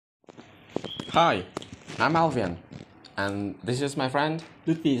Hi, I'm Alfian, and this is my friend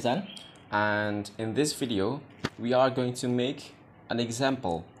Luthfi Ihsan. and in this video we are going to make an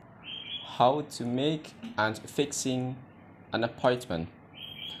example how to make and fixing an appointment.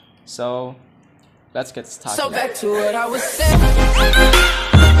 So let's get started. So back to what I was saying.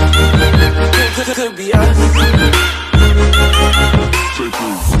 Could be us.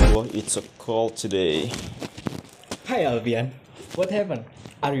 Oh, it's a call today. Hi Alfian, what happened?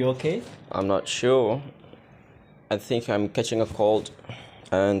 Are you okay? I'm not sure. I think I'm catching a cold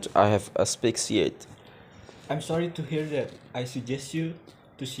and I have asphyxiate. I'm sorry to hear that. I suggest you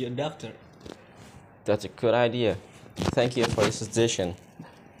to see a doctor. That's a good idea. Thank you for the suggestion.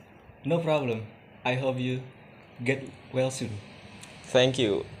 No problem. I hope you get well soon. Thank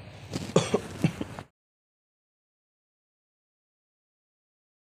you.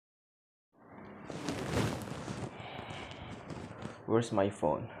 Where's my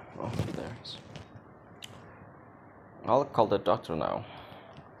phone? Oh, there's. I'll call the doctor now.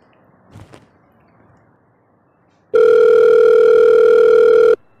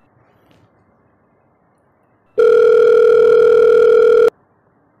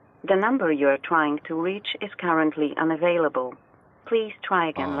 The number you are trying to reach is currently unavailable. Please try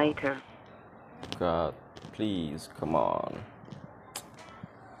again later. God, please, come on.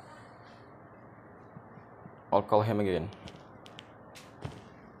 I'll call him again.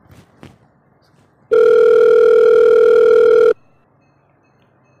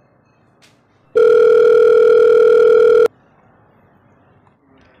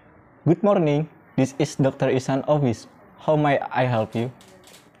 Good morning. This is Dr. Ihsan office. How may I help you?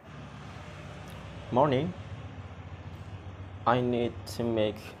 Morning. I need to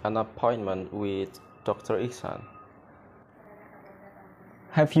make an appointment with Dr. Ihsan.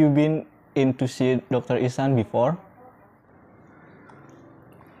 Have you been in to see Dr. Ihsan before?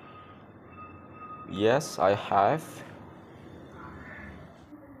 Yes, I have.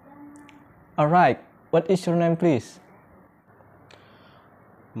 Alright. What is your name, please?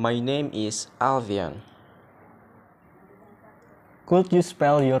 My name is Alfian. Could you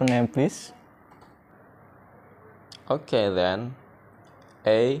spell your name, please? Okay then.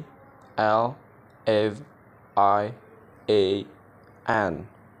 A-L-F-I-A-N.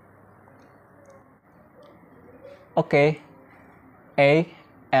 Okay. A-L-V-I-A-N.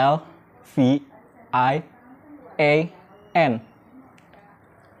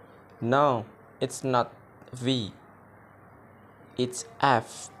 No, it's not V. It's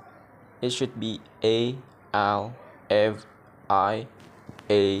F. It should be A-L-F-I-A-N.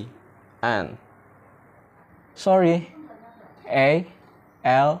 Sorry. A-L-F-I-A-N.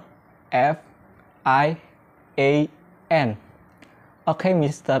 Okay,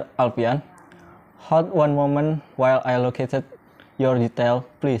 Mr. Alfian. Hold one moment while I located your detail,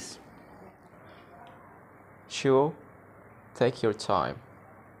 please. Sure. Take your time.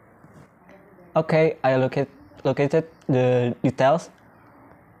 Okay, I located the details.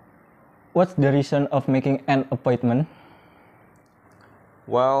 What's the reason of making an appointment?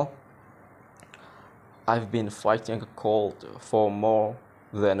 Well, I've been fighting a cold for more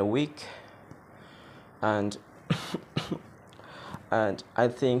than a week, and and I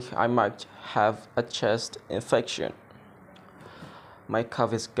think I might have a chest infection. My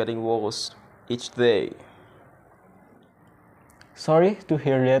cough is getting worse each day. Sorry to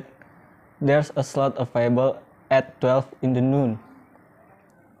hear that. There's a slot available at 12 in the noon.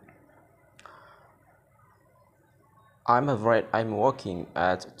 I'm afraid I'm working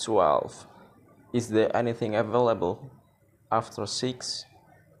at 12. Is there anything available after 6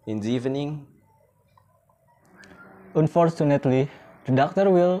 in the evening? Unfortunately, the doctor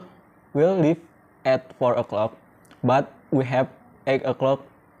will leave at 4 o'clock, but we have 8 o'clock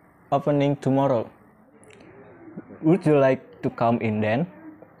opening tomorrow. Would you like to come in then?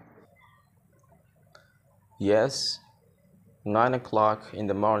 Yes, 9 o'clock in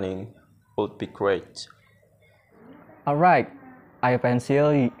the morning would be great. Alright, I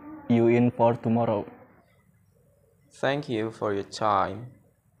pencil you in for tomorrow. Thank you for your time.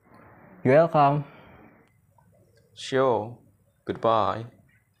 You're welcome. Sure. Goodbye.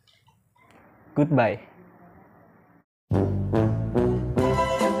 Goodbye.